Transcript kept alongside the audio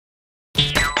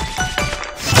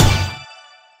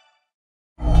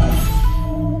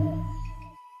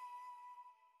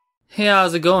Hey,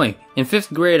 how's it going? In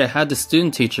 5th grade, I had the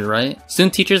student teacher, right?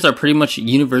 Student teachers are pretty much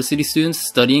university students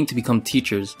studying to become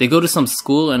teachers. They go to some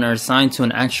school and are assigned to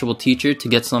an actual teacher to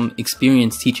get some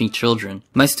experience teaching children.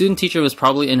 My student teacher was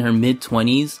probably in her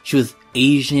mid-20s. She was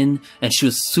Asian and she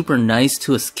was super nice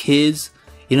to us kids.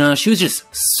 You know, she was just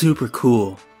super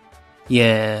cool.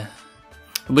 Yeah.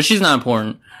 But she's not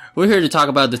important. We're here to talk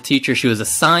about the teacher she was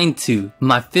assigned to.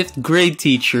 My 5th grade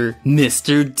teacher,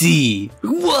 Mr. D.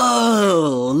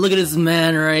 Whoa! Look at this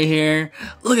man right here.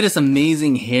 Look at this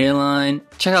amazing hairline.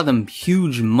 Check out them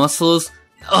huge muscles.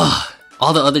 Ugh.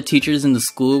 All the other teachers in the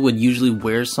school would usually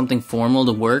wear something formal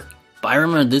to work. But I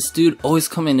remember this dude always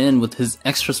coming in with his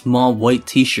extra small white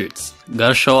t-shirts.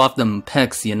 Gotta show off them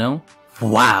pecs, you know?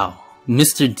 Wow.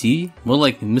 Mr. D? More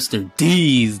like Mr.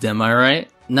 D's, am I right?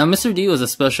 Now, Mr. D was a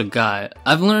special guy.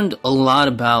 I've learned a lot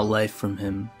about life from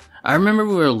him. I remember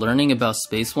we were learning about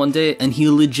space one day, and he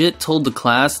legit told the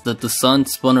class that the sun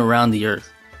spun around the earth.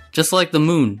 Just like the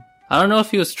moon. I don't know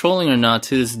if he was trolling or not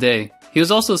to this day. He was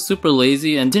also super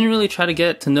lazy and didn't really try to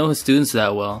get to know his students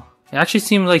that well. It actually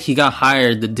seemed like he got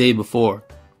hired the day before.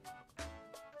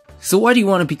 So why do you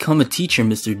want to become a teacher,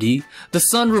 Mr. D? The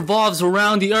sun revolves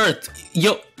around the earth.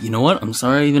 Yo, you know what? I'm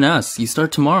sorry I even asked. You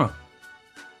start tomorrow.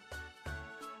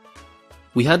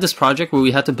 We had this project where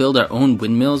we had to build our own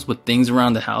windmills with things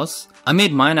around the house. I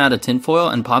made mine out of tinfoil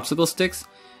and popsicle sticks,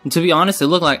 and to be honest, it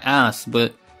looked like ass,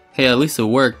 but hey, at least it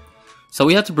worked. So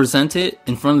we had to present it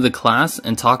in front of the class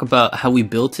and talk about how we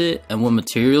built it and what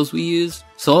materials we used.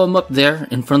 So I'm up there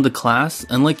in front of the class,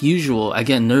 and like usual, I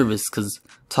get nervous because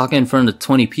talking in front of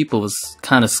 20 people was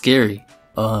kind of scary.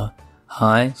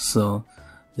 Hi, so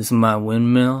this is my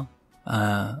windmill.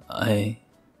 I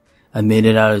made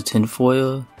it out of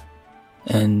tinfoil.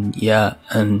 And yeah,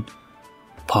 and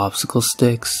popsicle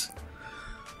sticks.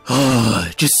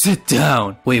 Just sit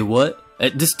down. Wait, what?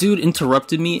 This dude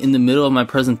interrupted me in the middle of my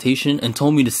presentation and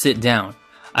told me to sit down.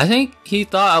 I think he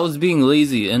thought I was being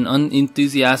lazy and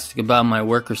unenthusiastic about my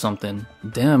work or something.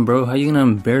 Damn, bro, how you gonna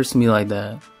embarrass me like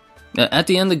that? At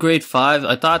the end of grade 5,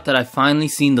 I thought that I finally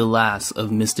seen the last of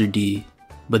Mr. D.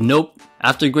 But nope,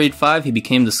 after grade 5, he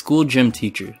became the school gym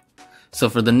teacher. So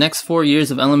for the next 4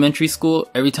 years of elementary school,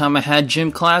 every time I had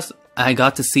gym class, I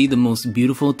got to see the most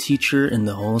beautiful teacher in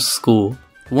the whole school.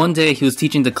 One day, he was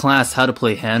teaching the class how to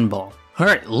play handball.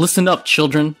 Alright, listen up,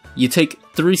 children. You take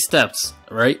 3 steps,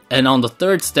 right? And on the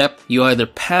 3rd step, you either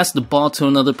pass the ball to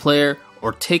another player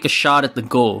or take a shot at the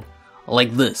goal.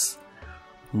 Like this.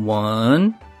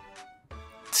 1,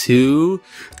 2,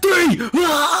 3!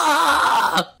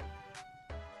 Ah!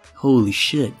 Holy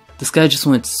shit. This guy just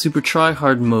went super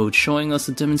try-hard mode, showing us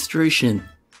a demonstration.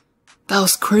 That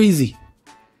was crazy.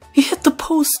 He hit the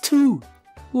post too.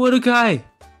 What a guy.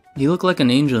 He looked like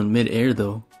an angel in mid-air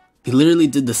though. He literally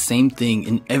did the same thing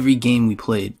in every game we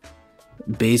played.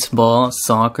 Baseball,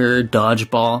 soccer,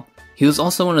 dodgeball. He was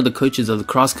also one of the coaches of the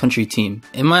cross-country team.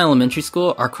 In my elementary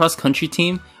school, our cross-country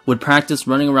team would practice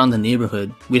running around the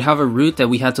neighborhood. We'd have a route that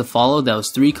we had to follow that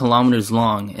was 3 kilometers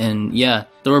long, and yeah,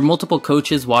 there were multiple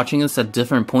coaches watching us at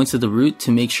different points of the route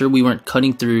to make sure we weren't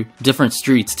cutting through different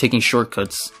streets, taking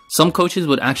shortcuts. Some coaches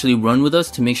would actually run with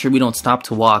us to make sure we don't stop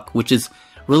to walk, which is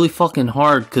really fucking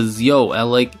hard cause yo, at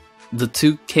like the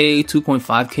 2K,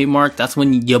 2.5K mark, that's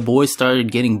when your boy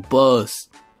started getting buzzed.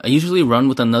 I usually run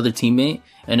with another teammate,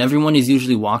 and everyone is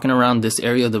usually walking around this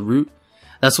area of the route.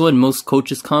 That's when most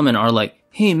coaches come and are like,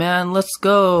 hey man, let's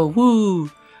go,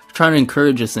 woo, trying to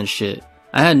encourage us and shit.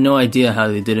 I had no idea how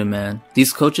they did it, man.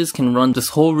 These coaches can run this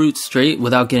whole route straight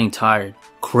without getting tired.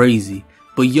 Crazy.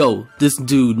 But yo, this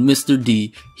dude, Mr.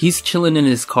 D, he's chilling in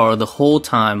his car the whole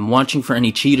time, watching for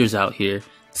any cheaters out here.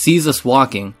 Sees us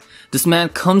walking. This man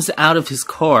comes out of his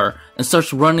car and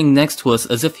starts running next to us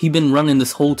as if he'd been running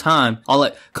this whole time. All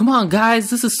like, come on guys,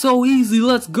 this is so easy,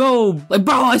 let's go. Like,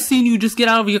 bro, I seen you, just get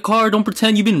out of your car, don't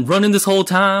pretend you've been running this whole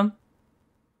time.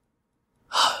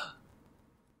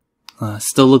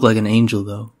 Still look like an angel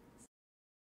though.